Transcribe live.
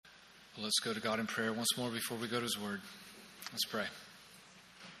Well, let's go to God in prayer once more before we go to His Word. Let's pray.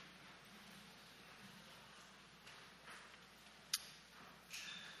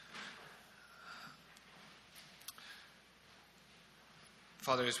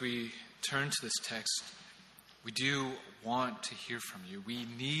 Father, as we turn to this text, we do want to hear from you. We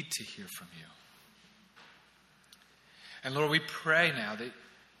need to hear from you. And Lord, we pray now that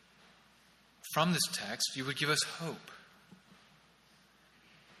from this text, you would give us hope.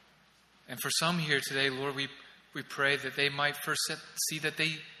 And for some here today, Lord, we pray that they might first see that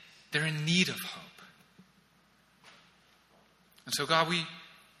they're in need of hope. And so, God,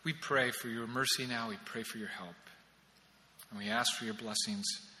 we pray for your mercy now. We pray for your help. And we ask for your blessings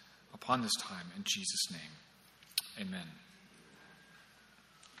upon this time. In Jesus' name, amen.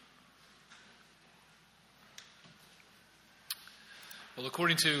 Well,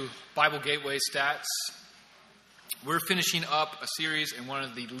 according to Bible Gateway stats, we're finishing up a series in one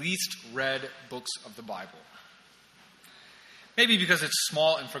of the least read books of the Bible. Maybe because it's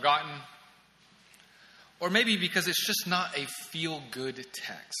small and forgotten, or maybe because it's just not a feel-good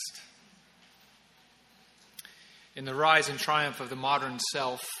text. In The Rise and Triumph of the Modern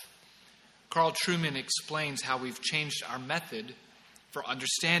Self, Carl Trueman explains how we've changed our method for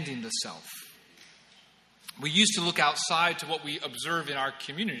understanding the self. We used to look outside to what we observe in our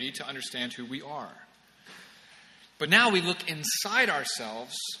community to understand who we are. But now we look inside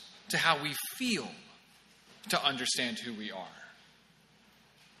ourselves to how we feel to understand who we are.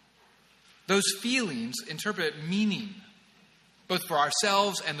 Those feelings interpret meaning, both for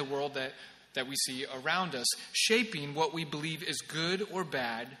ourselves and the world that we see around us, shaping what we believe is good or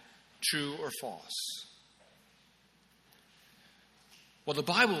bad, true or false. Well, the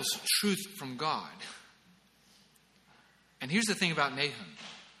Bible's truth from God. And here's the thing about Nahum.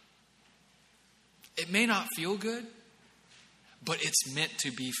 It may not feel good, but it's meant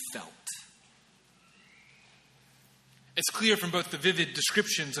to be felt. It's clear from both the vivid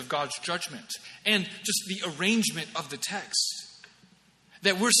descriptions of God's judgment and just the arrangement of the text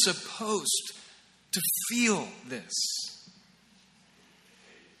that we're supposed to feel this.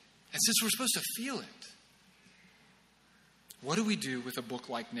 And since we're supposed to feel it, what do we do with a book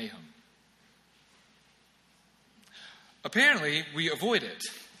like Nahum? Apparently, we avoid it,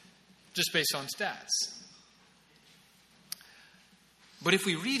 just based on stats. But if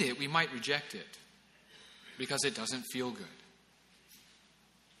we read it, we might reject it, because it doesn't feel good.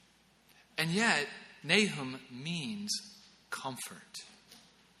 And yet, Nahum means comfort.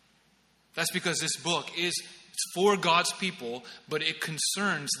 That's because this book it's for God's people, but it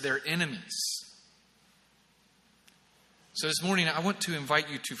concerns their enemies. So this morning, I want to invite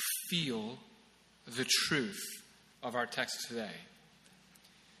you to feel the truth of our text today.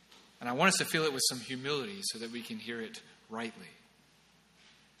 And I want us to feel it with some humility so that we can hear it rightly.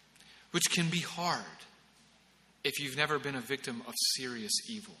 Which can be hard if you've never been a victim of serious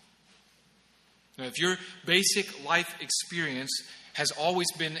evil. Now, if your basic life experience has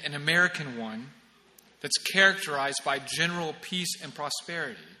always been an American one that's characterized by general peace and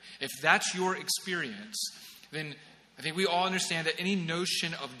prosperity, if that's your experience, then I think we all understand that any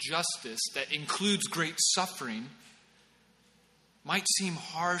notion of justice that includes great suffering might seem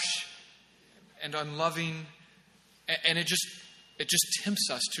harsh and unloving, and it just tempts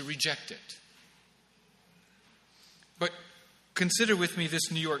us to reject it. But consider with me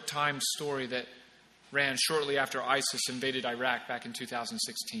this New York Times story that ran shortly after ISIS invaded Iraq back in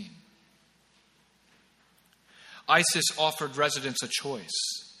 2016. ISIS offered residents a choice.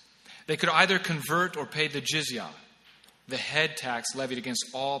 They could either convert or pay the jizya, the head tax levied against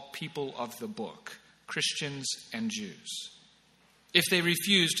all people of the book, Christians and Jews. If they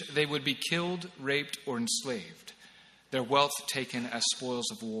refused, they would be killed, raped, or enslaved, their wealth taken as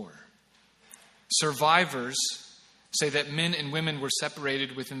spoils of war. Survivors say that men and women were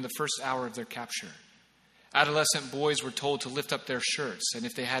separated within the first hour of their capture. Adolescent boys were told to lift up their shirts, and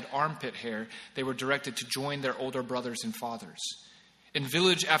if they had armpit hair, they were directed to join their older brothers and fathers. In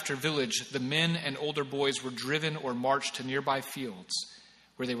village after village, the men and older boys were driven or marched to nearby fields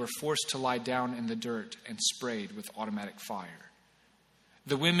where they were forced to lie down in the dirt and sprayed with automatic fire.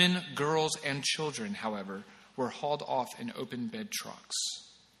 The women, girls, and children, however, were hauled off in open bed trucks.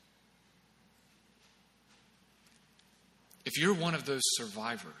 If you're one of those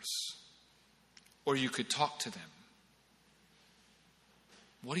survivors, or you could talk to them,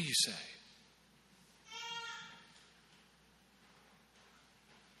 what do you say?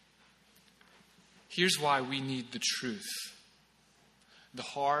 Here's why we need the truth. The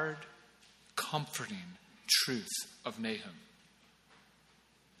hard, comforting truth of Nahum.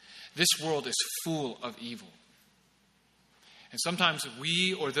 This world is full of evil. And sometimes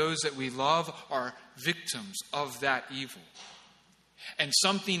we or those that we love are victims of that evil. And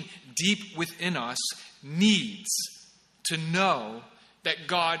something deep within us needs to know that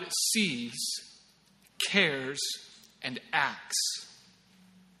God sees, cares, and acts.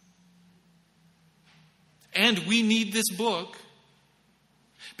 And we need this book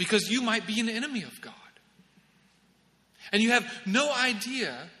because you might be an enemy of God. And you have no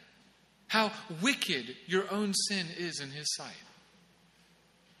idea how wicked your own sin is in His sight.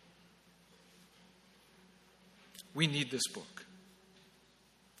 We need this book.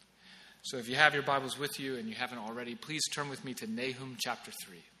 So if you have your Bibles with you and you haven't already, please turn with me to Nahum chapter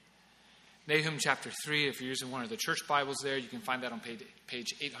 3. Nahum chapter 3, if you're using one of the church Bibles there, you can find that on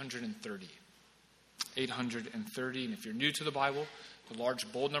page 830. 830, and if you're new to the Bible, the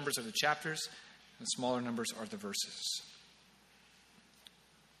large bold numbers are the chapters, and the smaller numbers are the verses.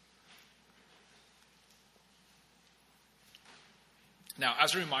 Now,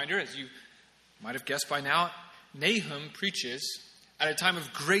 as a reminder, as you might have guessed by now, Nahum preaches at a time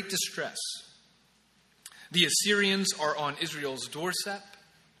of great distress. The Assyrians are on Israel's doorstep,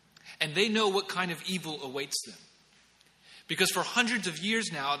 and they know what kind of evil awaits them. Because for hundreds of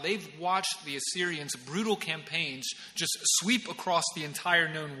years now, they've watched the Assyrians' brutal campaigns just sweep across the entire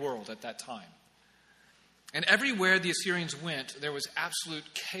known world at that time. And everywhere the Assyrians went, there was absolute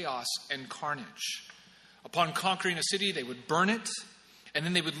chaos and carnage. Upon conquering a city, they would burn it, and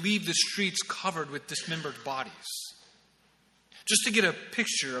then they would leave the streets covered with dismembered bodies. Just to get a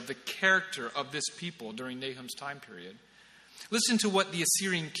picture of the character of this people during Nahum's time period, listen to what the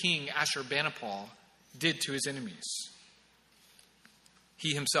Assyrian king Ashurbanipal did to his enemies.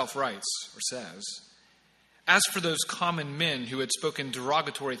 He himself writes, or says, "As for those common men who had spoken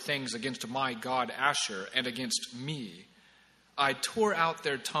derogatory things against my god Ashur and against me, I tore out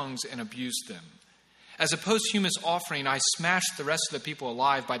their tongues and abused them. As a posthumous offering, I smashed the rest of the people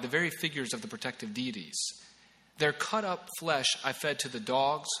alive by the very figures of the protective deities. Their cut up flesh I fed to the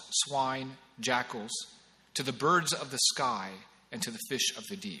dogs, swine, jackals, to the birds of the sky, and to the fish of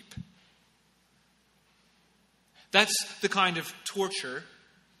the deep." That's the kind of torture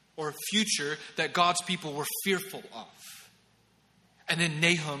or future that God's people were fearful of. And then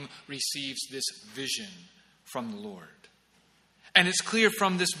Nahum receives this vision from the Lord. And it's clear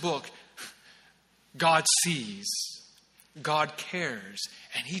from this book, God sees, God cares,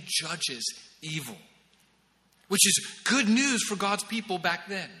 and He judges evil. Which is good news for God's people back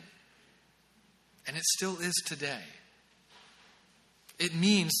then. And it still is today. It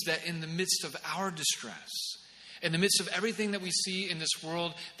means that in the midst of our distress, in the midst of everything that we see in this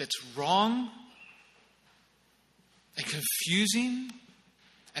world that's wrong and confusing,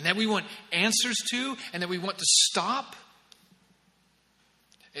 and that we want answers to, and that we want to stop,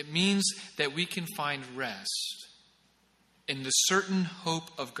 it means that we can find rest in the certain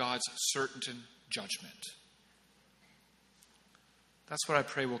hope of God's certain judgment. That's what I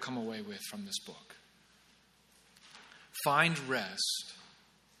pray we'll come away with from this book. Find rest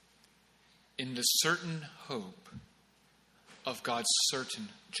in the certain hope of God's certain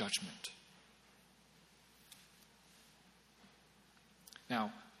judgment.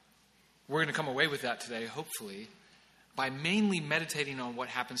 Now, we're going to come away with that today, hopefully, by mainly meditating on what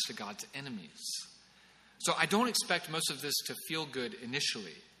happens to God's enemies. So I don't expect most of this to feel good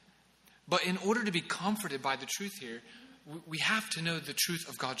initially. But in order to be comforted by the truth here, we have to know the truth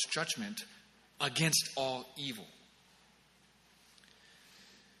of God's judgment against all evil.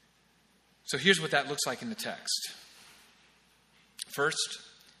 So here's what that looks like in the text. First,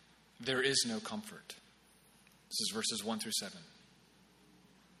 there is no comfort. This is verses 1 through 7.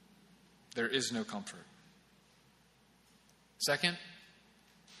 There is no comfort. Second,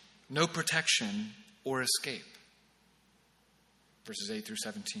 no protection or escape. Verses 8 through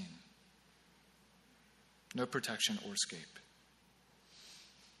 17. No protection or escape.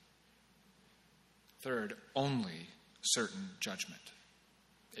 Third, only certain judgment.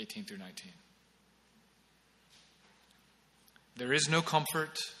 18 through 19. There is no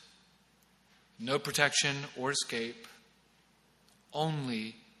comfort, no protection or escape,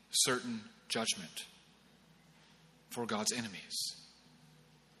 only certain judgment for God's enemies,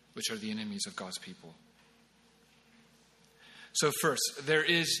 which are the enemies of God's people. So first, there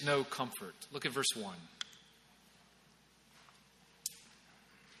is no comfort. Look at verse 1.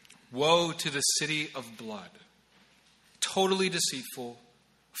 Woe to the city of blood, totally deceitful,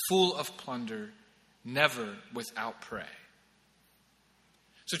 full of plunder, never without prey.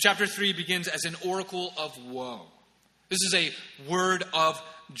 So chapter 3 begins as an oracle of woe. This is a word of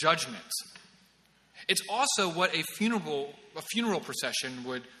judgment. It's also what a funeral procession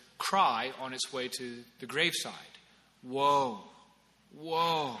would cry on its way to the graveside. Whoa.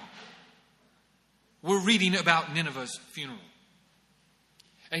 Whoa. We're reading about Nineveh's funeral.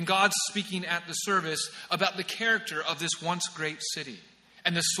 And God's speaking at the service about the character of this once great city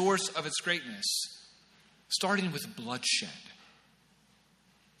and the source of its greatness, starting with bloodshed.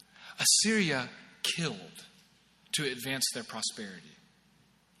 Assyria killed to advance their prosperity.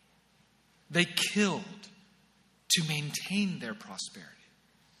 They killed to maintain their prosperity.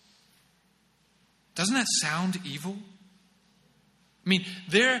 Doesn't that sound evil? I mean,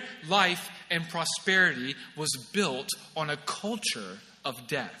 their life and prosperity was built on a culture of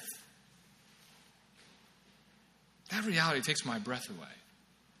death. That reality takes my breath away.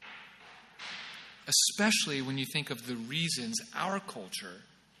 Especially when you think of the reasons our culture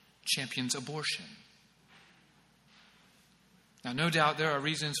champions abortion. Now, no doubt there are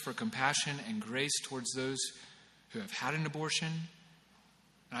reasons for compassion and grace towards those who have had an abortion.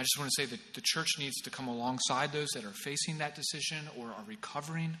 And I just want to say that the church needs to come alongside those that are facing that decision or are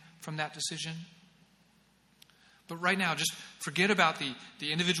recovering from that decision. But right now, just forget about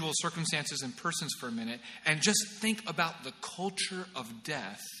the individual circumstances and persons for a minute and just think about the culture of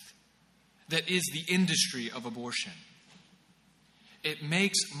death that is the industry of abortion. It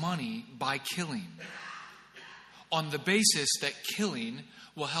makes money by killing on the basis that killing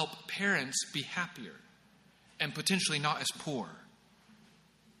will help parents be happier and potentially not as poor.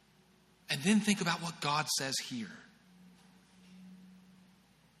 And then think about what God says here.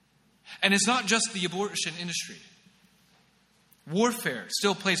 And it's not just the abortion industry. Warfare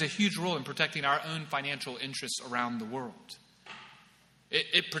still plays a huge role in protecting our own financial interests around the world.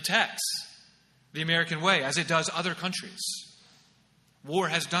 It protects the American way as it does other countries. War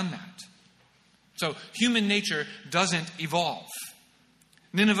has done that. So human nature doesn't evolve.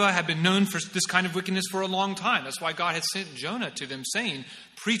 Nineveh had been known for this kind of wickedness for a long time. That's why God had sent Jonah to them saying,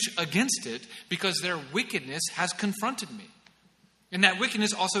 preach against it because their wickedness has confronted me. And that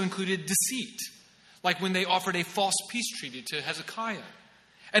wickedness also included deceit, like when they offered a false peace treaty to Hezekiah.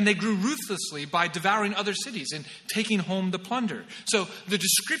 And they grew ruthlessly by devouring other cities and taking home the plunder. So the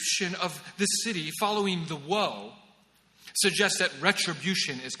description of this city following the woe suggests that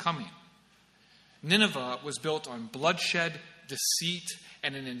retribution is coming. Nineveh was built on bloodshed, deceit,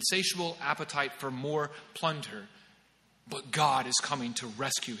 and an insatiable appetite for more plunder. But God is coming to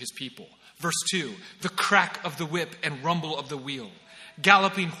rescue his people. Verse 2, the crack of the whip and rumble of the wheel,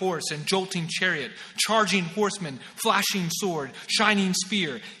 galloping horse and jolting chariot, charging horsemen, flashing sword, shining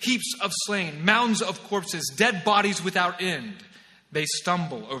spear, heaps of slain, mounds of corpses, dead bodies without end. They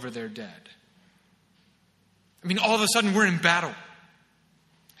stumble over their dead. I mean, all of a sudden we're in battle.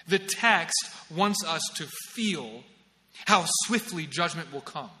 The text wants us to feel how swiftly judgment will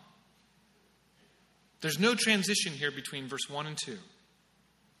come. There's no transition here between verse 1 and 2.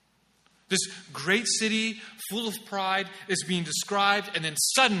 This great city, full of pride, is being described, and then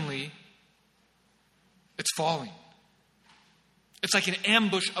suddenly, it's falling. It's like an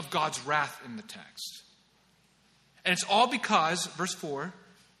ambush of God's wrath in the text. And it's all because, verse 4,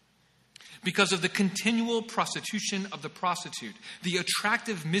 because of the continual prostitution of the prostitute, the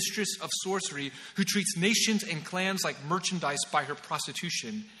attractive mistress of sorcery who treats nations and clans like merchandise by her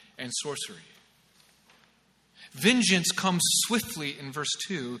prostitution and sorcery. Vengeance comes swiftly in verse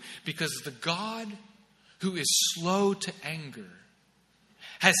 2 because the God who is slow to anger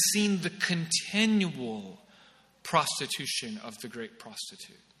has seen the continual prostitution of the great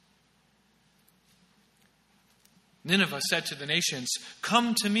prostitute. Nineveh said to the nations,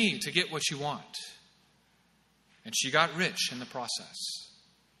 "Come to me to get what you want." And she got rich in the process.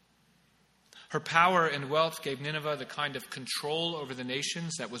 Her power and wealth gave Nineveh the kind of control over the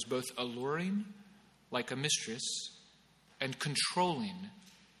nations that was both alluring, like a mistress, and controlling,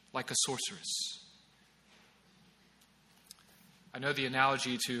 like a sorceress. I know the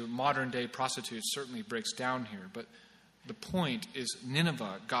analogy to modern-day prostitutes certainly breaks down here, but the point is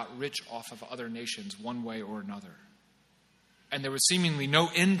Nineveh got rich off of other nations one way or another. And there was seemingly no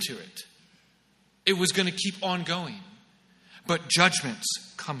end to it. It was going to keep on going. But judgment's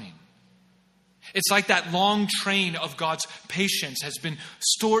coming. It's like that long train of God's patience has been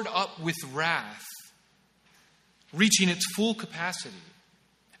stored up with wrath, reaching its full capacity.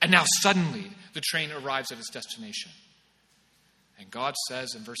 And now suddenly the train arrives at its destination. And God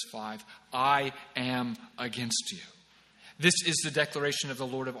says in verse 5, "I am against you." This is the declaration of the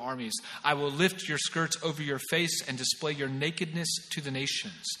Lord of armies. "I will lift your skirts over your face and display your nakedness to the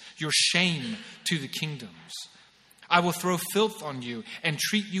nations, your shame to the kingdoms. I will throw filth on you and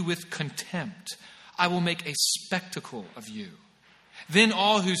treat you with contempt. I will make a spectacle of you. Then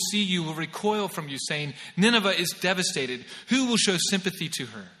all who see you will recoil from you, saying, 'Nineveh is devastated. Who will show sympathy to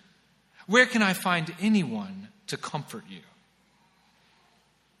her?' Where can I find anyone to comfort you.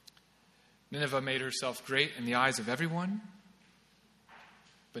 Nineveh made herself great in the eyes of everyone,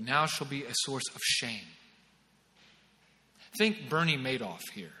 but now she'll be a source of shame. Think Bernie Madoff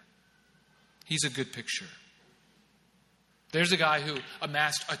here. He's a good picture. There's a guy who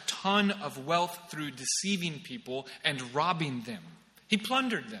amassed a ton of wealth through deceiving people and robbing them. He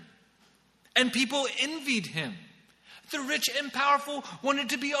plundered them. And people envied him. The rich and powerful wanted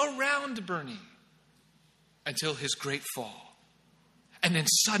to be around Bernie until his great fall. And then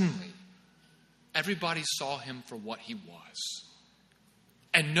suddenly, everybody saw him for what he was.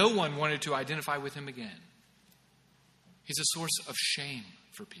 And no one wanted to identify with him again. He's a source of shame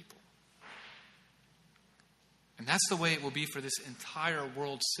for people. And that's the way it will be for this entire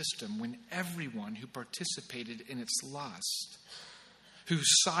world system when everyone who participated in its lust, who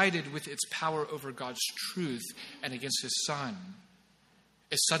sided with its power over God's truth and against his Son,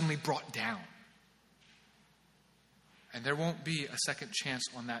 is suddenly brought down. And there won't be a second chance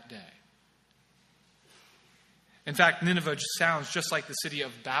on that day. In fact, Nineveh sounds just like the city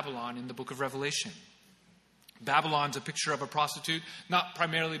of Babylon in the book of Revelation. Babylon's a picture of a prostitute, not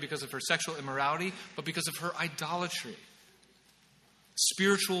primarily because of her sexual immorality, but because of her idolatry.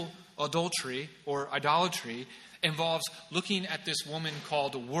 Spiritual adultery or idolatry involves looking at this woman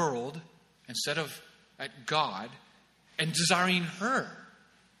called world instead of at God and desiring her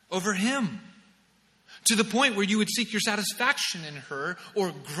over him, to the point where you would seek your satisfaction in her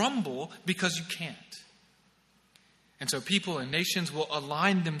or grumble because you can't. And so people and nations will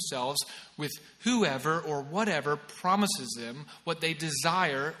align themselves with whoever or whatever promises them what they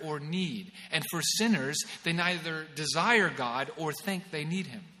desire or need. And for sinners, they neither desire God or think they need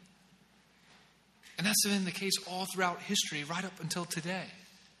him. And that's been the case all throughout history, right up until today.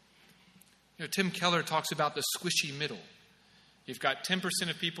 Tim Keller talks about the squishy middle. You've got 10%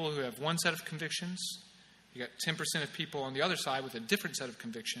 of people who have one set of convictions. You've got 10% of people on the other side with a different set of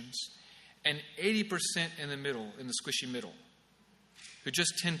convictions. And 80% in the middle, in the squishy middle, who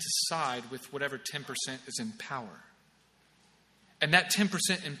just tend to side with whatever 10% is in power. And that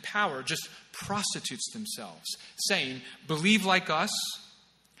 10% in power just prostitutes themselves, saying, believe like us,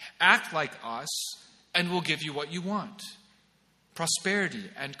 act like us, and we'll give you what you want. Prosperity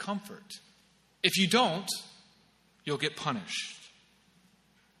and comfort. If you don't, you'll get punished.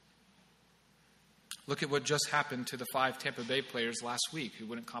 Look at what just happened to the 5 Tampa Bay players last week who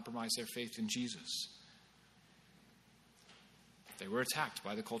wouldn't compromise their faith in Jesus. They were attacked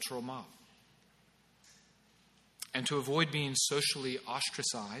by the cultural mob. And to avoid being socially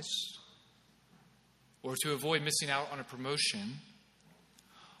ostracized, or to avoid missing out on a promotion,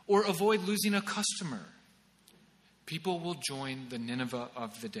 or avoid losing a customer, people will join the Nineveh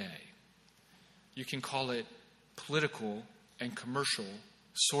of the day. You can call it political and commercial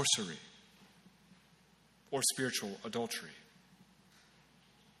sorcery, or spiritual adultery.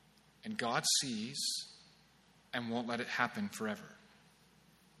 And God sees and won't let it happen forever.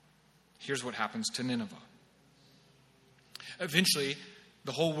 Here's what happens to Nineveh. Eventually,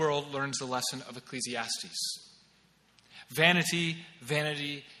 the whole world learns the lesson of Ecclesiastes. Vanity,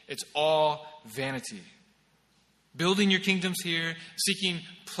 vanity, it's all vanity. Building your kingdoms here, seeking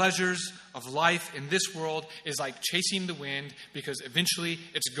pleasures of life in this world is like chasing the wind because eventually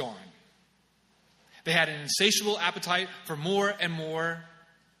it's gone. They had an insatiable appetite for more and more.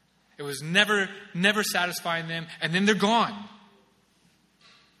 It was never satisfying them, and then they're gone.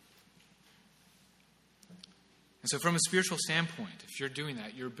 And so from a spiritual standpoint, if you're doing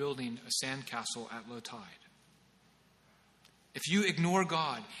that, you're building a sandcastle at low tide. If you ignore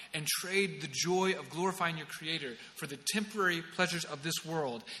God and trade the joy of glorifying your Creator for the temporary pleasures of this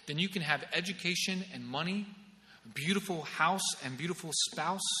world, then you can have education and money, a beautiful house and beautiful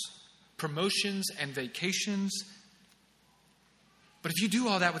spouse, promotions and vacations. But if you do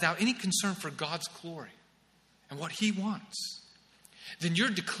all that without any concern for God's glory and what He wants, then you're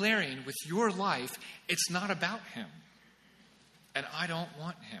declaring with your life, it's not about Him, and I don't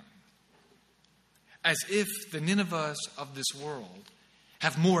want Him. As if the Ninevehs of this world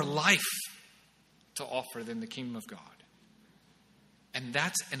have more life to offer than the kingdom of God. And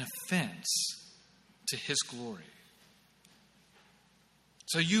that's an offense to His glory.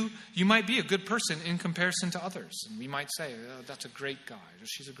 So you might be a good person in comparison to others. And we might say, oh, that's a great guy, or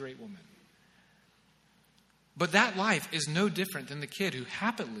she's a great woman. But that life is no different than the kid who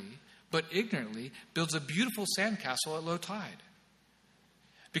happily but ignorantly builds a beautiful sandcastle at low tide.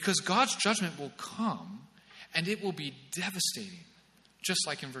 Because God's judgment will come and it will be devastating, just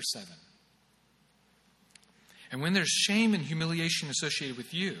like in verse 7. And when there's shame and humiliation associated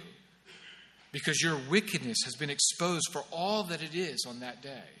with you, because your wickedness has been exposed for all that it is on that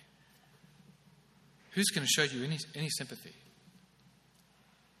day, Who's going to show you any sympathy?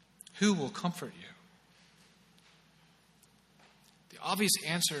 Who will comfort you? The obvious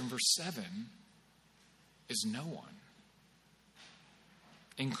answer in verse 7 is no one,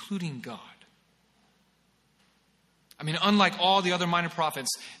 including God. I mean, unlike all the other minor prophets,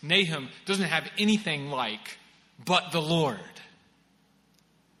 Nahum doesn't have anything like, but the Lord.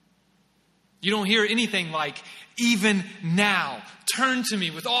 You don't hear anything like, even now, turn to me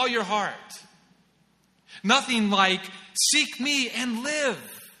with all your heart. Nothing like, seek me and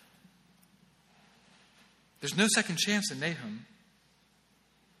live. There's no second chance in Nahum.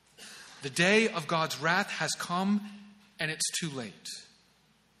 The day of God's wrath has come, and it's too late.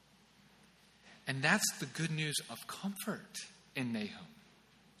 And that's the good news of comfort in Nahum.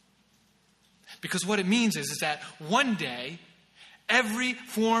 Because what it means is that one day, every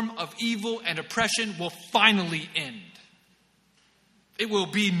form of evil and oppression will finally end. It will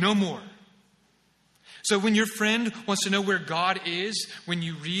be no more. So when your friend wants to know where God is, when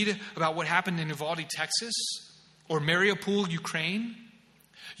you read about what happened in Uvalde, Texas, or Mariupol, Ukraine,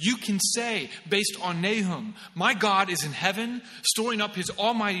 you can say, based on Nahum, my God is in heaven, storing up his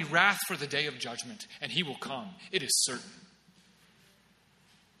almighty wrath for the day of judgment, and he will come. It is certain.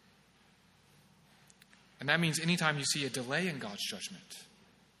 And that means anytime you see a delay in God's judgment,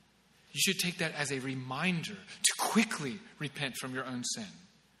 you should take that as a reminder to quickly repent from your own sin.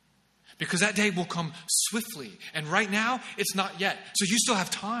 Because that day will come swiftly. And right now, it's not yet. So you still have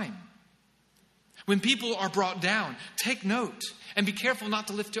time. When people are brought down, take note and be careful not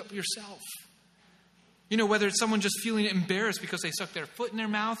to lift up yourself. You know, whether it's someone just feeling embarrassed because they stuck their foot in their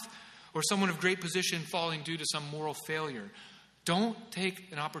mouth or someone of great position falling due to some moral failure. Don't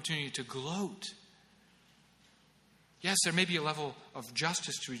take an opportunity to gloat. Yes, there may be a level of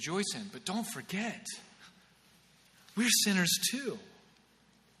justice to rejoice in, but don't forget, we're sinners too.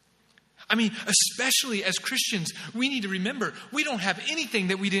 I mean, especially as Christians, we need to remember we don't have anything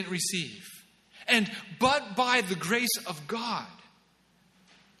that we didn't receive. But by the grace of God,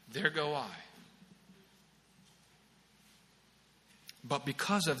 there go I. But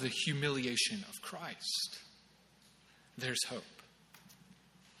because of the humiliation of Christ, there's hope.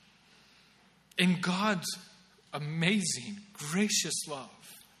 In God's amazing, gracious love,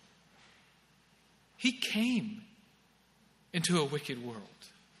 he came into a wicked world.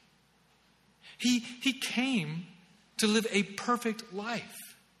 He came to live a perfect life.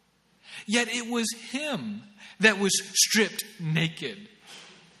 Yet it was him that was stripped naked.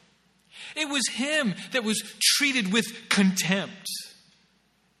 It was him that was treated with contempt.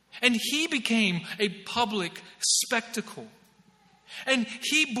 And he became a public spectacle. And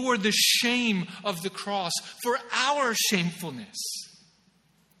he bore the shame of the cross for our shamefulness.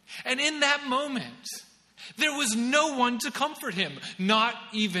 And in that moment, there was no one to comfort him, not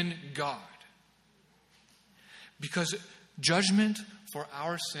even God. Because judgment for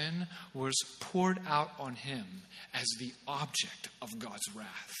our sin was poured out on him as the object of God's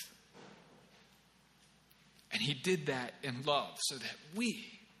wrath. And he did that in love so that we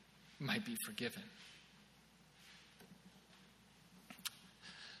might be forgiven.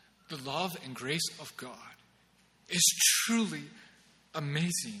 The love and grace of God is truly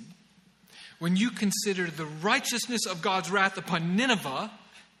amazing when you consider the righteousness of God's wrath upon Nineveh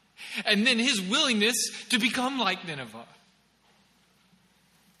and then his willingness to become like Nineveh.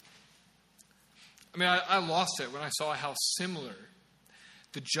 I mean, I lost it when I saw how similar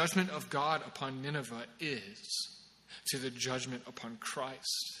the judgment of God upon Nineveh is to the judgment upon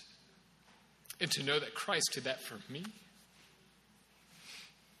Christ. And to know that Christ did that for me.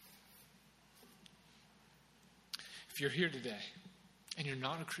 If you're here today and you're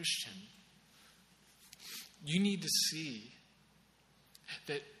not a Christian, you need to see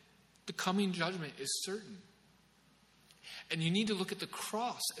that the coming judgment is certain. And you need to look at the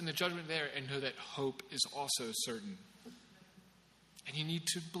cross and the judgment there and know that hope is also certain. And you need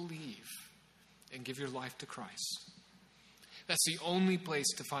to believe and give your life to Christ. That's the only place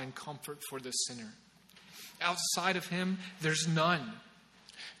to find comfort for the sinner. Outside of him, there's none.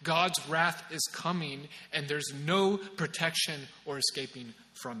 God's wrath is coming, and there's no protection or escaping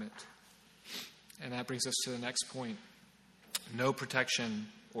from it. And that brings us to the next point. No protection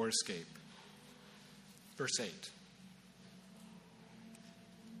or escape. Verse 8.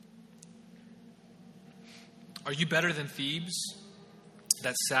 Are you better than Thebes,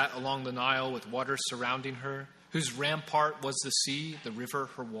 that sat along the Nile with water surrounding her, whose rampart was the sea, the river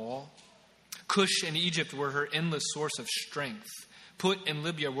her wall? Cush and Egypt were her endless source of strength, Put and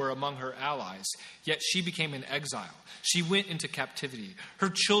Libya were among her allies, yet she became an exile. She went into captivity.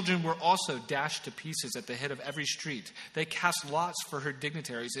 Her children were also dashed to pieces at the head of every street. They cast lots for her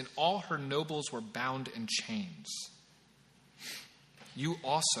dignitaries, and all her nobles were bound in chains. You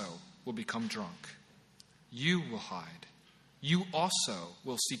also will become drunk. You will hide. You also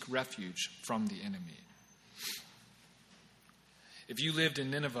will seek refuge from the enemy. If you lived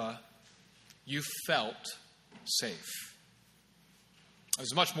in Nineveh, you felt safe. It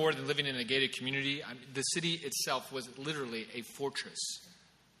was much more than living in a gated community. The city itself was literally a fortress,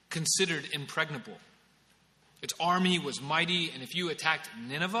 considered impregnable. Its army was mighty, and if you attacked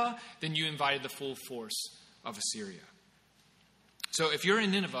Nineveh, then you invited the full force of Assyria. So if you're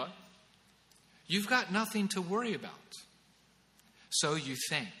in Nineveh, you've got nothing to worry about. So you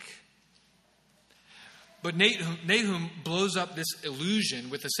think. But Nahum blows up this illusion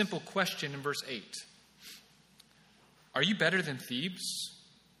with a simple question in verse 8. Are you better than Thebes?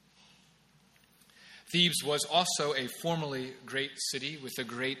 Thebes was also a formerly great city with a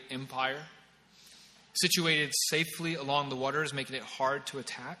great empire, situated safely along the waters, making it hard to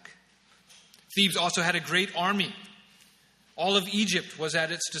attack. Thebes also had a great army. All of Egypt was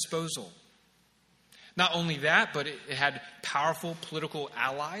at its disposal. Not only that, but it had powerful political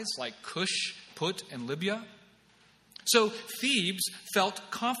allies like Cush, Put, and Libya. So Thebes felt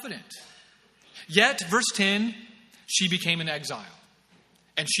confident. Yet, verse 10, she became an exile.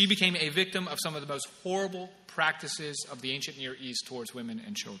 And she became a victim of some of the most horrible practices of the ancient Near East towards women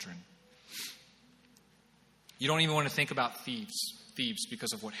and children. You don't even want to think about Thebes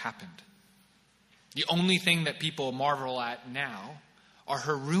because of what happened. The only thing that people marvel at now are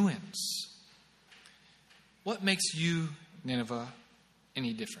her ruins. What makes you, Nineveh,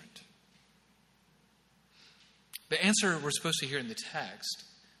 any different? The answer we're supposed to hear in the text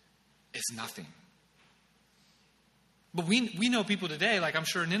is nothing. But we know people today, like I'm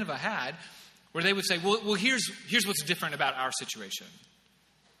sure Nineveh had, where they would say, well, here's what's different about our situation.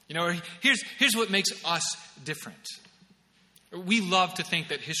 You know, here's what makes us different. We love to think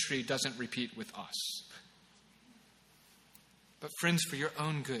that history doesn't repeat with us. But friends, for your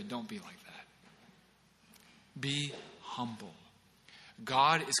own good, don't be like that. Be humble.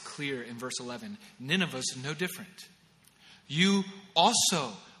 God is clear in verse 11. Nineveh's no different. You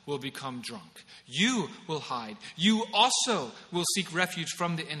also will become drunk. You will hide. You also will seek refuge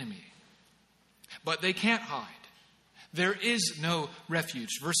from the enemy. But they can't hide. There is no refuge.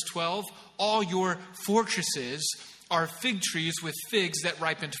 Verse 12, all your fortresses are fig trees with figs that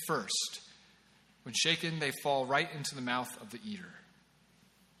ripened first. When shaken, they fall right into the mouth of the eater.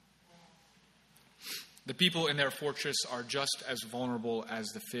 The people in their fortress are just as vulnerable as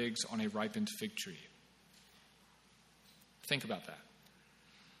the figs on a ripened fig tree. Think about that.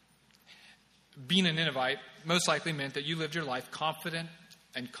 Being a Ninevite most likely meant that you lived your life confident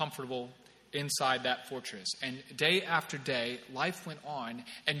and comfortable inside that fortress. And day after day, life went on,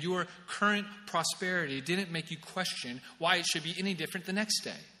 and your current prosperity didn't make you question why it should be any different the next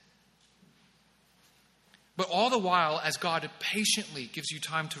day. But all the while, as God patiently gives you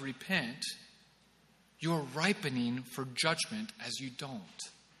time to repent, you're ripening for judgment as you don't.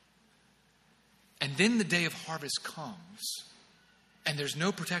 And then the day of harvest comes, and there's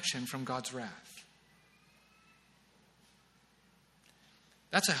no protection from God's wrath.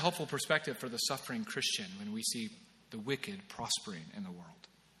 That's a helpful perspective for the suffering Christian when we see the wicked prospering in the world.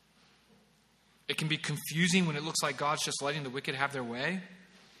 It can be confusing when it looks like God's just letting the wicked have their way.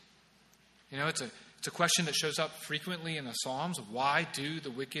 You know, it's a question that shows up frequently in the Psalms. Why do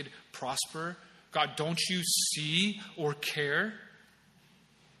the wicked prosper? God, don't you see or care?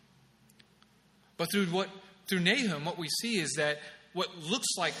 But through Nahum, what we see is that what looks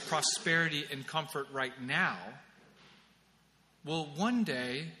like prosperity and comfort right now will one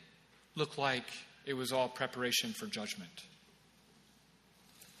day look like it was all preparation for judgment.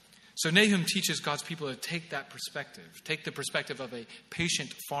 So Nahum teaches God's people to take that perspective, take the perspective of a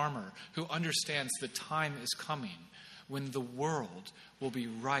patient farmer who understands the time is coming when the world will be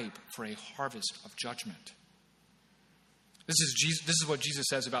ripe for a harvest of judgment. This is what Jesus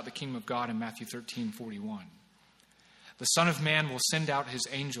says about the kingdom of God in Matthew 13:41. The Son of Man will send out his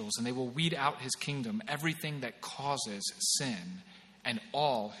angels, and they will weed out his kingdom, everything that causes sin, and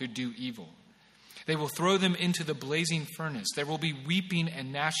all who do evil. They will throw them into the blazing furnace. There will be weeping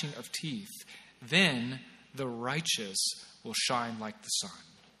and gnashing of teeth. Then the righteous will shine like the sun.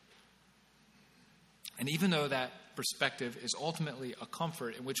 And even though that perspective is ultimately a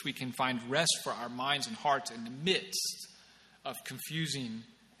comfort in which we can find rest for our minds and hearts in the midst of confusing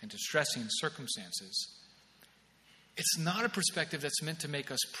and distressing circumstances, it's not a perspective that's meant to make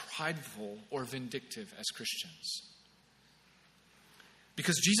us prideful or vindictive as Christians.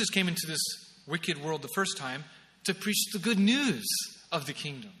 Because Jesus came into this wicked world the first time to preach the good news of the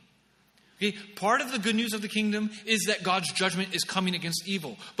kingdom. Okay? Part of the good news of the kingdom is that God's judgment is coming against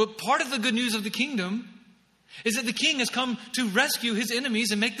evil. But part of the good news of the kingdom is that the king has come to rescue his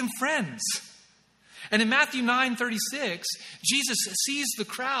enemies and make them friends. And in Matthew 9:36, Jesus sees the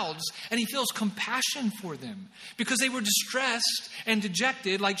crowds and he feels compassion for them because they were distressed and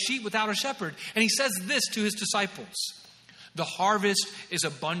dejected like sheep without a shepherd. And he says this to his disciples: "The harvest is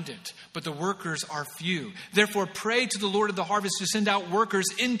abundant, but the workers are few. Therefore, pray to the Lord of the harvest to send out workers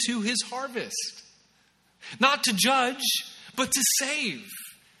into his harvest." Not to judge, but to save.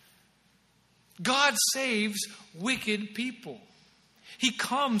 God saves wicked people. He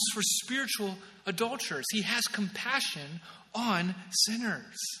comes for spiritual adulterers. He has compassion on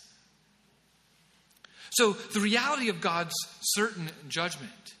sinners. So the reality of God's certain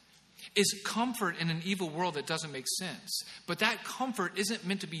judgment is comfort in an evil world that doesn't make sense. But that comfort isn't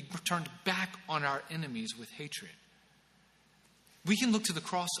meant to be turned back on our enemies with hatred. We can look to the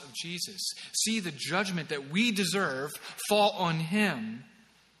cross of Jesus, see the judgment that we deserve fall on him,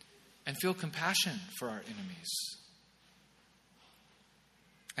 and feel compassion for our enemies.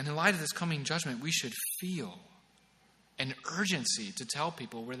 And in light of this coming judgment, we should feel an urgency to tell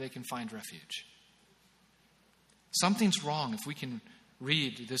people where they can find refuge. Something's wrong if we can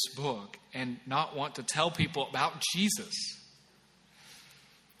read this book and not want to tell people about Jesus.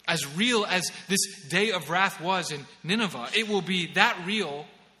 As real as this day of wrath was in Nineveh, it will be that real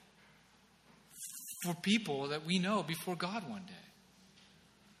for people that we know before God one day.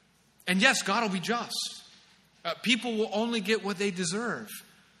 And yes, God will be just. People will only get what they deserve.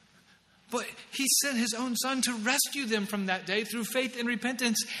 But he sent his own son to rescue them from that day through faith and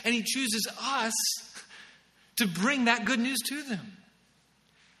repentance. And he chooses us to bring that good news to them.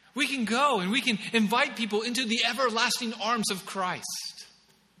 We can go and we can invite people into the everlasting arms of Christ.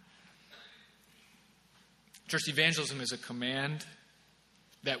 Church evangelism is a command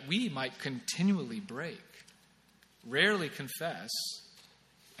that we might continually break, rarely confess,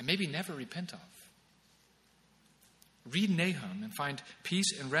 and maybe never repent of. Read Nahum and find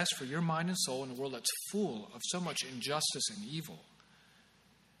peace and rest for your mind and soul in a world that's full of so much injustice and evil.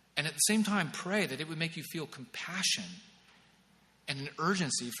 And at the same time, pray that it would make you feel compassion and an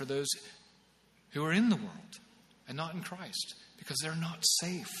urgency for those who are in the world and not in Christ, because they're not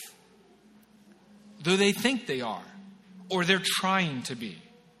safe. Though they think they are, or they're trying to be.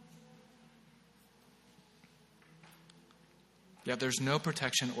 Yet there's no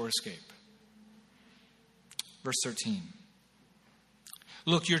protection or escape. Verse 13.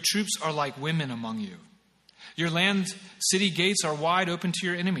 Look, your troops are like women among you. Your land city gates are wide open to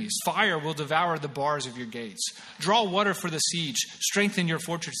your enemies. Fire will devour the bars of your gates. Draw water for the siege. Strengthen your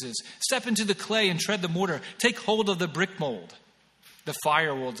fortresses. Step into the clay and tread the mortar. Take hold of the brick mold. The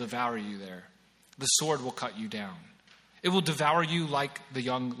fire will devour you there. The sword will cut you down. It will devour you like the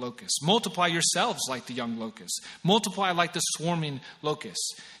young locust. Multiply yourselves like the young locust. Multiply like the swarming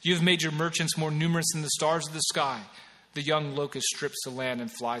locust. You have made your merchants more numerous than the stars of the sky. The young locust strips the land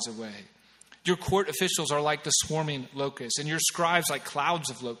and flies away. Your court officials are like the swarming locusts, and your scribes like clouds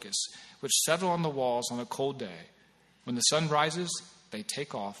of locusts, which settle on the walls on a cold day. When the sun rises, they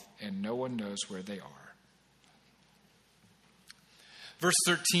take off, and no one knows where they are. Verse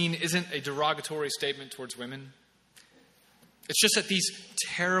 13 isn't a derogatory statement towards women. It's just that these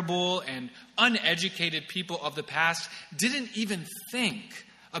terrible and uneducated people of the past didn't even think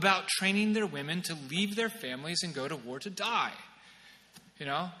about training their women to leave their families and go to war to die.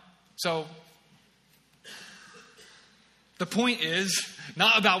 So the point is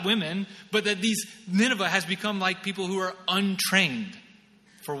not about women, but that Nineveh has become like people who are untrained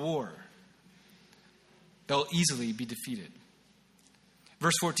for war. They'll easily be defeated.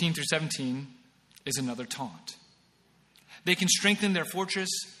 Verse 14 through 17 is another taunt. They can strengthen their fortress,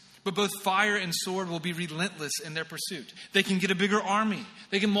 but both fire and sword will be relentless in their pursuit. They can get a bigger army.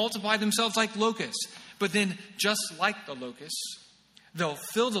 They can multiply themselves like locusts. But then, just like the locusts, they'll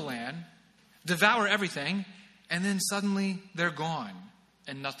fill the land, devour everything, and then suddenly they're gone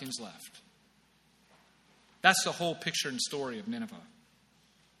and nothing's left. That's the whole picture and story of Nineveh.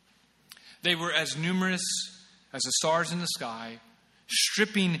 They were as numerous as the stars in the sky,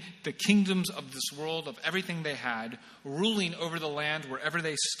 stripping the kingdoms of this world of everything they had, ruling over the land wherever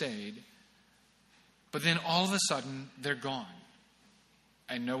they stayed. But then all of a sudden, they're gone,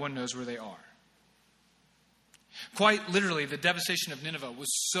 and no one knows where they are. Quite literally, the devastation of Nineveh was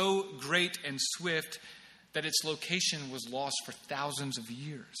so great and swift that its location was lost for thousands of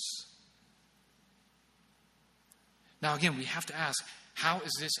years. Now again, we have to ask, how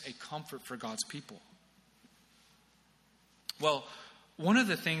is this a comfort for God's people? Well, One of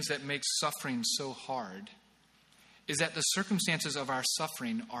the things that makes suffering so hard is that the circumstances of our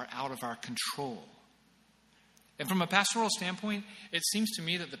suffering are out of our control. And from a pastoral standpoint, it seems to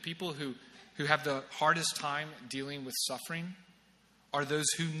me that the people who have the hardest time dealing with suffering are those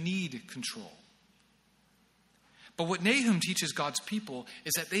who need control. But what Nahum teaches God's people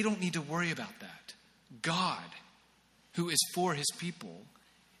is that they don't need to worry about that. God, who is for his people,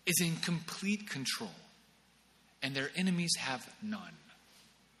 is in complete control, and their enemies have none.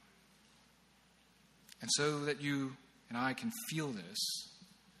 And so that you and I can feel this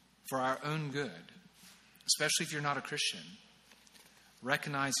for our own good, especially if you're not a Christian,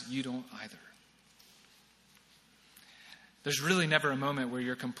 recognize you don't either. There's really never a moment where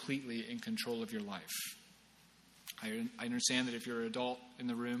you're completely in control of your life. I understand that if you're an adult in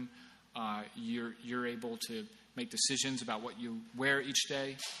the room, you're able to make decisions about what you wear each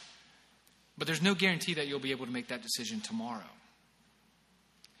day. But there's no guarantee that you'll be able to make that decision tomorrow.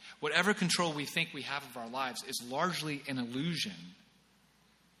 Whatever control we think we have of our lives is largely an illusion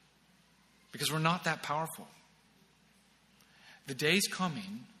because we're not that powerful. The day's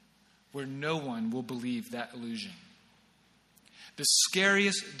coming where no one will believe that illusion. The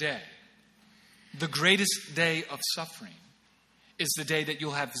scariest day, the greatest day of suffering, is the day that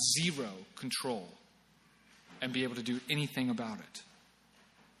you'll have zero control and be able to do anything about it.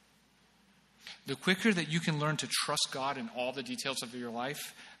 The quicker that you can learn to trust God in all the details of your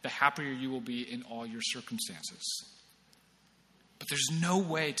life, the happier you will be in all your circumstances. But there's no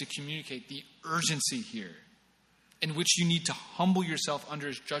way to communicate the urgency here in which you need to humble yourself under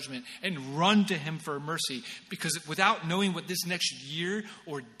his judgment and run to him for mercy, because without knowing what this next year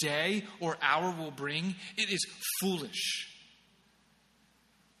or day or hour will bring, it is foolish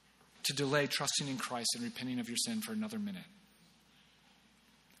to delay trusting in Christ and repenting of your sin for another minute.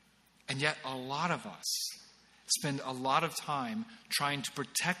 And yet a lot of us spend a lot of time trying to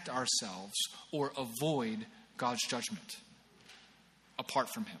protect ourselves or avoid God's judgment apart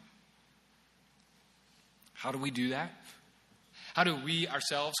from him. How do we do that? How do we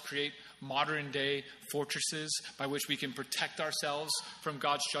ourselves create modern day fortresses by which we can protect ourselves from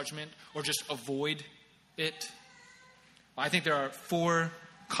God's judgment or just avoid it? I think there are 4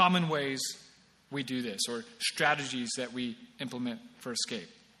 common ways we do this, or strategies that we implement for escape.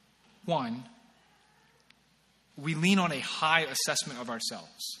 1, we lean on a high assessment of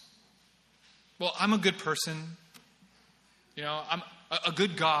ourselves. Well, I'm a good person. A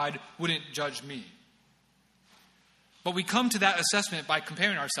good God wouldn't judge me. But we come to that assessment by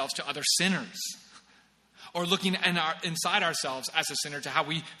comparing ourselves to other sinners, or looking inside ourselves as a sinner to how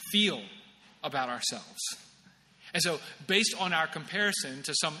we feel about ourselves. And so, based on our comparison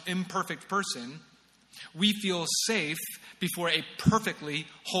to some imperfect person, we feel safe before a perfectly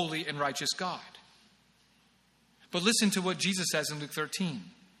holy and righteous God. But listen to what Jesus says in Luke 13.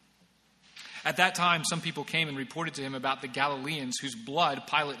 At that time, some people came and reported to him about the Galileans whose blood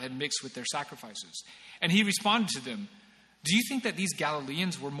Pilate had mixed with their sacrifices. And he responded to them, "Do you think that these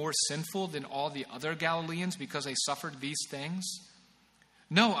Galileans were more sinful than all the other Galileans because they suffered these things?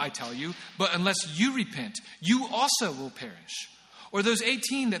 No, I tell you, but unless you repent, you also will perish. Or those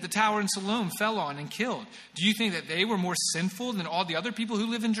 18 that the tower in Siloam fell on and killed, do you think that they were more sinful than all the other people who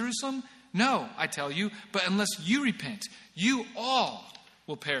live in Jerusalem? No, I tell you, but unless you repent, you all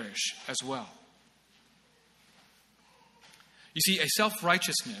will perish as well." You see, a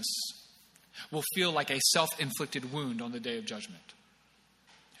self-righteousness will feel like a self-inflicted wound on the day of judgment.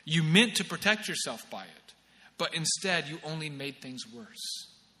 You meant to protect yourself by it, but instead you only made things worse.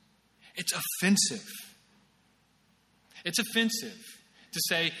 It's offensive. It's offensive to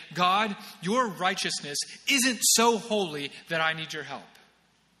say, God, your righteousness isn't so holy that I need your help.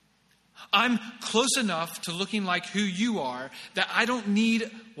 I'm close enough to looking like who you are that I don't need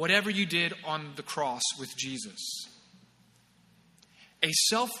whatever you did on the cross with Jesus. A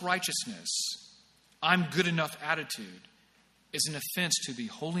self-righteousness, I'm good enough attitude is an offense to the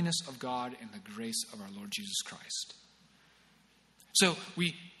holiness of God and the grace of our Lord Jesus Christ. So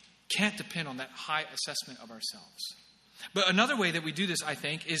we can't depend on that high assessment of ourselves. But another way that we do this, I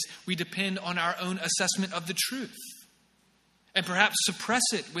think, is we depend on our own assessment of the truth and perhaps suppress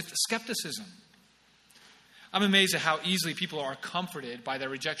it with skepticism. I'm amazed at how easily people are comforted by their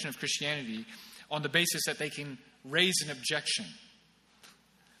rejection of Christianity on the basis that they can raise an objection.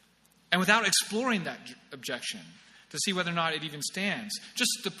 And without exploring that objection to see whether or not it even stands, just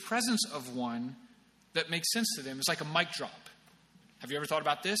the presence of one that makes sense to them is like a mic drop. Have you ever thought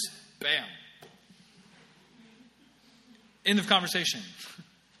about this? Bam. End of conversation.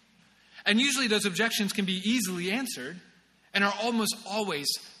 And usually those objections can be easily answered and are almost always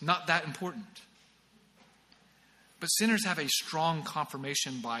not that important. But sinners have a strong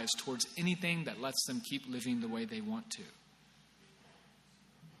confirmation bias towards anything that lets them keep living the way they want to.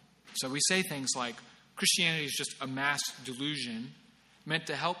 So we say things like, Christianity is just a mass delusion meant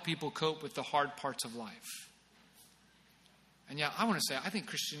to help people cope with the hard parts of life. And yeah, I want to say, I think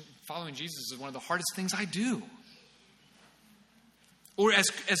following Jesus is one of the hardest things I do. Or as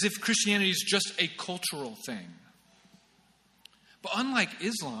if Christianity is just a cultural thing. But unlike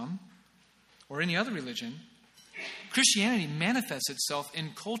Islam or any other religion, Christianity manifests itself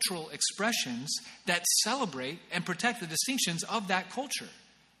in cultural expressions that celebrate and protect the distinctions of that culture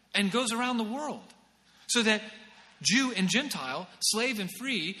and goes around the world. So that Jew and Gentile, slave and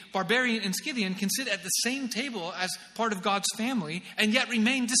free, barbarian and Scythian can sit at the same table as part of God's family and yet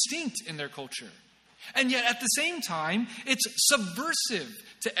remain distinct in their culture. And yet at the same time, it's subversive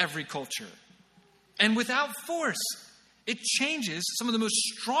to every culture. And without force, it changes some of the most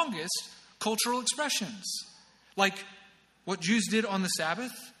strongest cultural expressions. Like what Jews did on the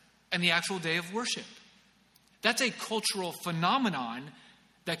Sabbath and the actual day of worship. That's a cultural phenomenon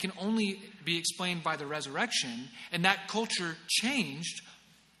that can only be explained by the resurrection, and that culture changed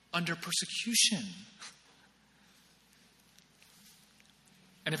under persecution.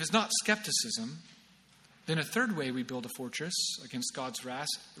 And if it's not skepticism, then a third way we build a fortress against God's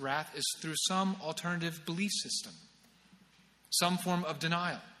wrath is through some alternative belief system, some form of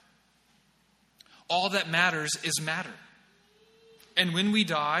denial. All that matters is matter. And when we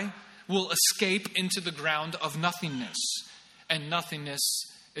die, we'll escape into the ground of nothingness. And nothingness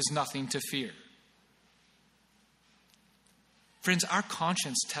is nothing to fear. Friends, our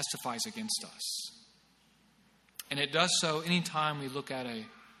conscience testifies against us. And it does so anytime we look at a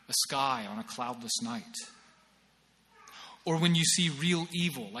sky on a cloudless night. Or when you see real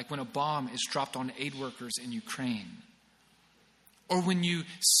evil, like when a bomb is dropped on aid workers in Ukraine. Or when you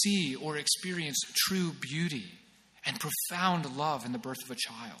see or experience true beauty and profound love in the birth of a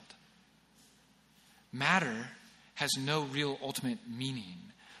child. Matter has no real ultimate meaning,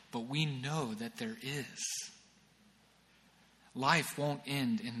 but we know that there is. Life won't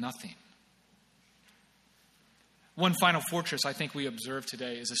end in nothing. One final fortress I think we observe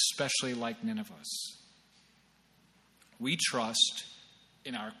today is especially like Nineveh's. We trust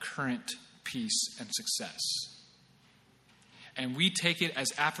in our current peace and success. And we take it as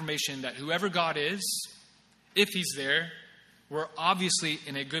affirmation that whoever God is, if he's there, we're obviously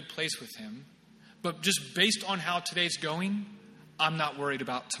in a good place with him. But just based on how today's going, I'm not worried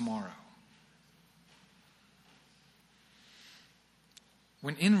about tomorrow.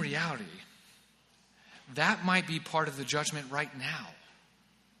 When in reality, that might be part of the judgment right now.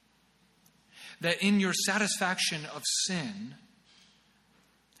 That in your satisfaction of sin,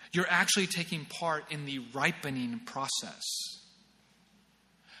 you're actually taking part in the ripening process.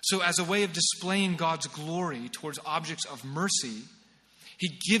 So as a way of displaying God's glory towards objects of mercy,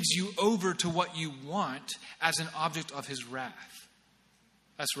 he gives you over to what you want as an object of his wrath.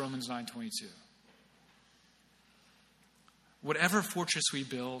 That's Romans 9:22. Whatever fortress we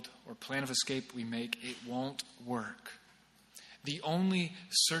build or plan of escape we make, it won't work. The only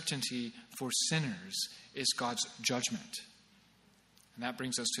certainty for sinners is God's judgment. And that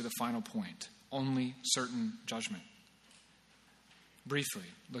brings us to the final point. Only certain judgment. Briefly,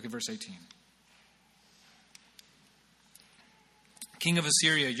 look at verse 18. King of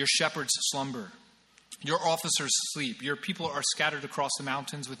Assyria, your shepherds slumber. Your officers sleep. Your people are scattered across the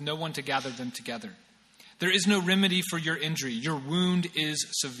mountains with no one to gather them together. There is no remedy for your injury. Your wound is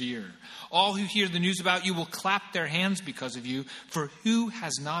severe. All who hear the news about you will clap their hands because of you, for who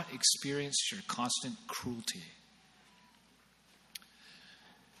has not experienced your constant cruelty?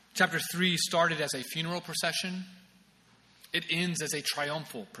 Chapter 3 started as a funeral procession. It ends as a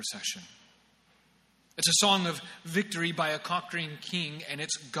triumphal procession. It's a song of victory by a conquering king, and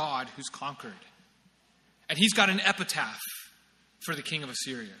it's God who's conquered. And he's got an epitaph for the king of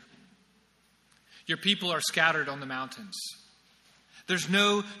Assyria. Your people are scattered on the mountains. There's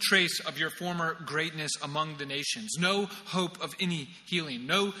no trace of your former greatness among the nations. No hope of any healing.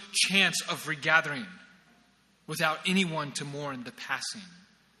 No chance of regathering without anyone to mourn the passing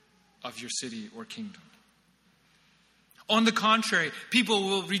of your city or kingdom. On the contrary, people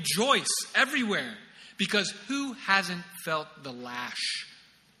will rejoice everywhere because who hasn't felt the lash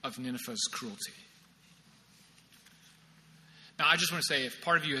of Nineveh's cruelty? Now, I just want to say, if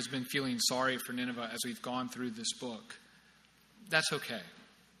part of you has been feeling sorry for Nineveh as we've gone through this book, that's okay.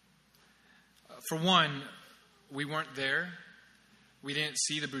 For one, we weren't there. We didn't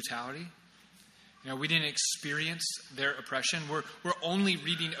see the brutality. We didn't experience their oppression. We're only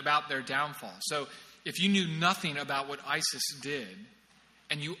reading about their downfall. So if you knew nothing about what ISIS did,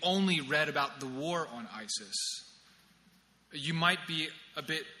 and you only read about the war on ISIS, you might be a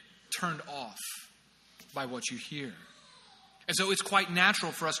bit turned off by what you hear. And so it's quite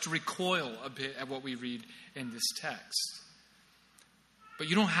natural for us to recoil a bit at what we read in this text. But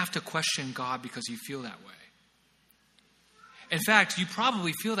you don't have to question God because you feel that way. In fact, you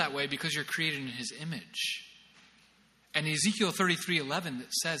probably feel that way because you're created in his image. And Ezekiel 33:11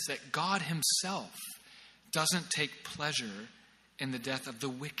 says that God himself doesn't take pleasure in the death of the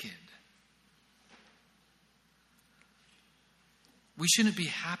wicked. We shouldn't be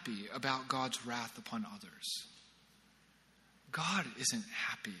happy about God's wrath upon others. God isn't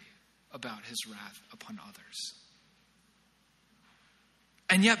happy about his wrath upon others.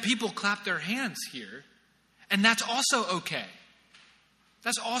 And yet people clap their hands here, and that's also okay.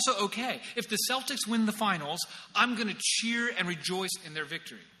 That's also okay. If the Celtics win the finals, I'm going to cheer and rejoice in their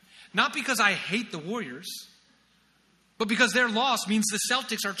victory. Not because I hate the Warriors, but because their loss means the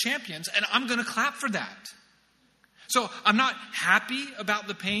Celtics are champions, and I'm going to clap for that. So I'm not happy about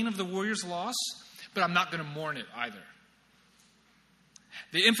the pain of the Warriors' loss, but I'm not going to mourn it either.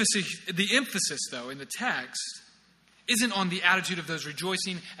 The emphasis, though, in the text isn't on the attitude of those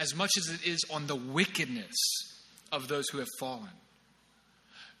rejoicing as much as it is on the wickedness of those who have fallen.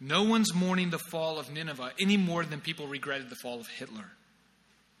 No one's mourning the fall of Nineveh any more than people regretted the fall of Hitler.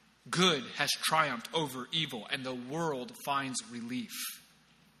 Good has triumphed over evil, and the world finds relief.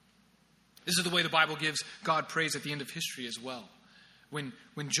 This is the way the Bible gives God praise at the end of history as well, when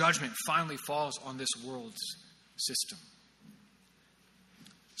judgment finally falls on this world's system.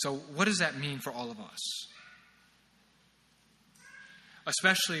 So what does that mean for all of us?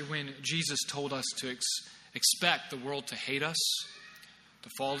 Especially when Jesus told us to expect the world to hate us, to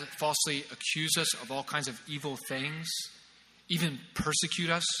falsely accuse us of all kinds of evil things, even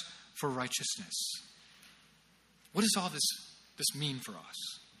persecute us for righteousness. What does all this mean for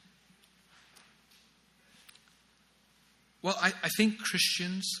us? Well, I think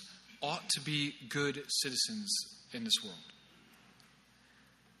Christians ought to be good citizens in this world.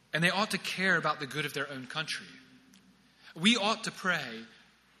 And they ought to care about the good of their own country. We ought to pray,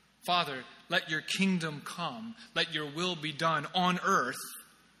 Father, let your kingdom come, let your will be done on earth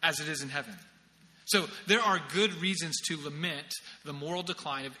as it is in heaven. So there are good reasons to lament the moral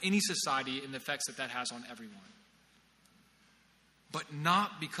decline of any society and the effects that has on everyone. But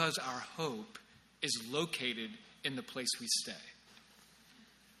not because our hope is located in the place we stay.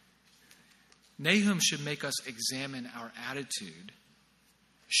 Nahum should make us examine our attitude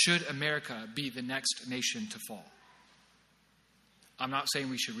should America be the next nation to fall. I'm not saying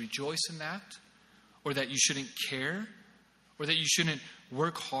we should rejoice in that, or that you shouldn't care, or that you shouldn't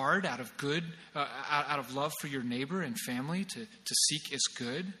work hard out of good, out of love for your neighbor and family to seek its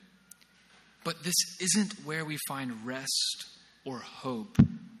good. But this isn't where we find rest or hope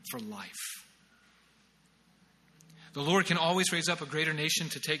for life. The Lord can always raise up a greater nation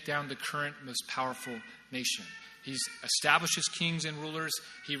to take down the current most powerful nation. He's establishes kings and rulers.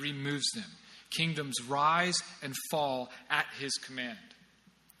 He removes them. Kingdoms rise and fall at his command.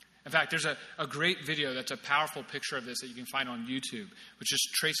 In fact, there's a great video that's a powerful picture of this that you can find on YouTube, which just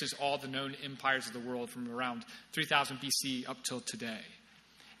traces all the known empires of the world from around 3000 BC up till today.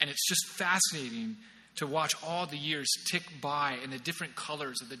 And it's just fascinating to watch all the years tick by and the different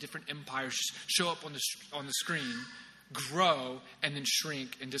colors of the different empires show up on the screen, grow, and then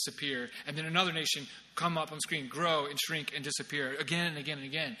shrink and disappear. And then another nation come up on the screen, grow and shrink and disappear again and again and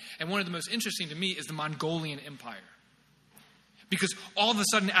again. And one of the most interesting to me is the Mongolian Empire. Because all of a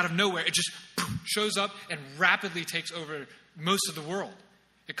sudden, out of nowhere, it just shows up and rapidly takes over most of the world.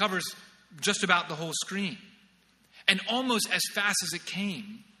 It covers just about the whole screen. And almost as fast as it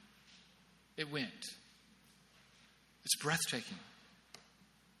came, it went. It's breathtaking.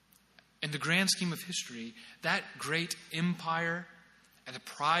 In the grand scheme of history, that great empire and the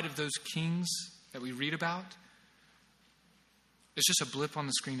pride of those kings that we read about is just a blip on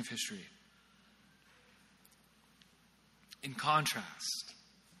the screen of history. In contrast,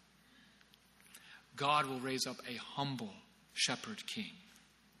 God will raise up a humble shepherd king.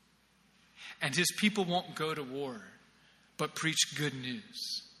 And his people won't go to war, but preach good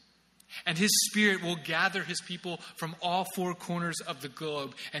news. And his Spirit will gather his people from all four corners of the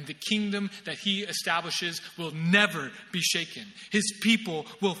globe. And the kingdom that he establishes will never be shaken. His people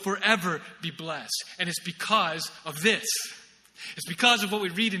will forever be blessed. And it's because of this. It's because of what we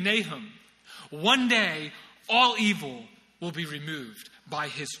read in Nahum. One day, all evil will be removed by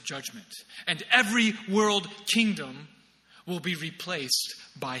his judgment. And every world kingdom will be replaced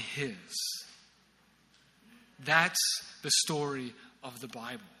by his. That's the story of the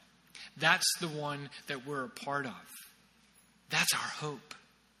Bible. That's the one that we're a part of. That's our hope.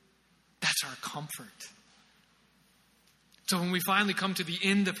 That's our comfort. So when we finally come to the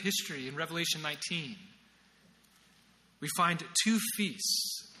end of history in Revelation 19, we find two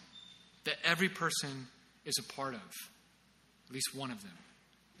feasts that every person is a part of, at least one of them.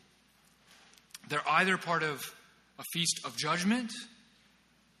 They're either part of a feast of judgment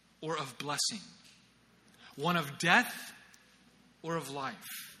or of blessing, one of death or of life.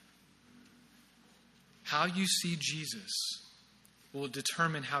 How you see Jesus will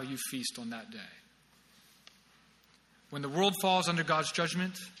determine how you feast on that day. When the world falls under God's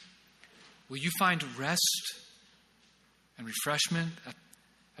judgment, will you find rest and refreshment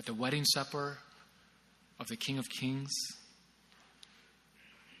at the wedding supper of the King of Kings?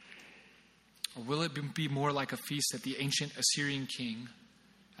 Or will it be more like a feast that the ancient Assyrian king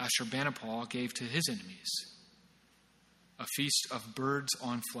Ashurbanipal gave to his enemies? A feast of birds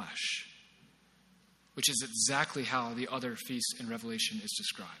on flesh, which is exactly how the other feast in Revelation is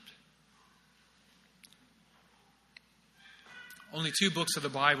described. Only 2 books of the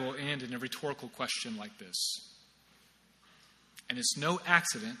Bible end in a rhetorical question like this. And it's no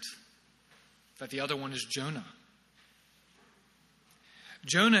accident that the other one is Jonah.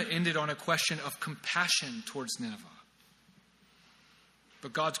 Jonah ended on a question of compassion towards Nineveh.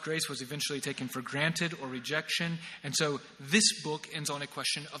 But God's grace was eventually taken for granted or rejection. And so this book ends on a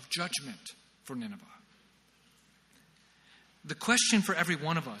question of judgment for Nineveh. The question for every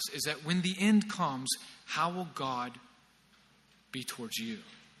one of us is that when the end comes, how will God be towards you?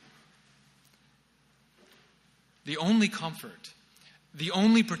 The only comfort, the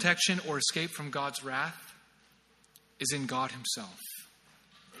only protection or escape from God's wrath is in God himself.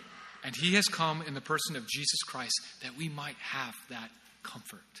 And he has come in the person of Jesus Christ that we might have that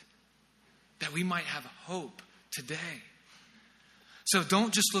comfort, that we might have hope today. So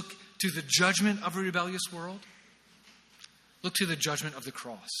don't just look to the judgment of a rebellious world. Look to the judgment of the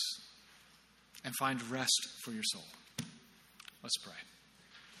cross and find rest for your soul. Let's pray.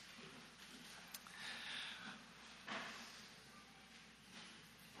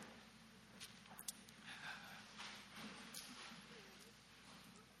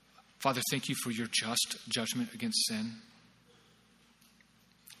 Father, thank you for your just judgment against sin.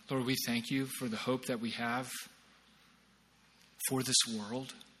 Lord, we thank you for the hope that we have for this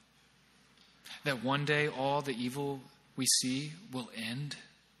world, that one day all the evil we see will end.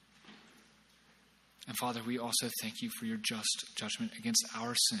 And Father, we also thank you for your just judgment against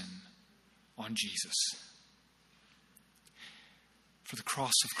our sin on Jesus, for the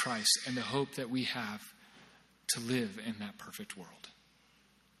cross of Christ and the hope that we have to live in that perfect world.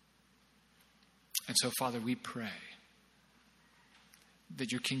 And so, Father, we pray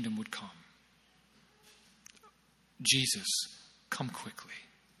that your kingdom would come. Jesus, come quickly.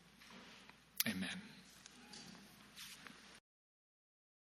 Amen.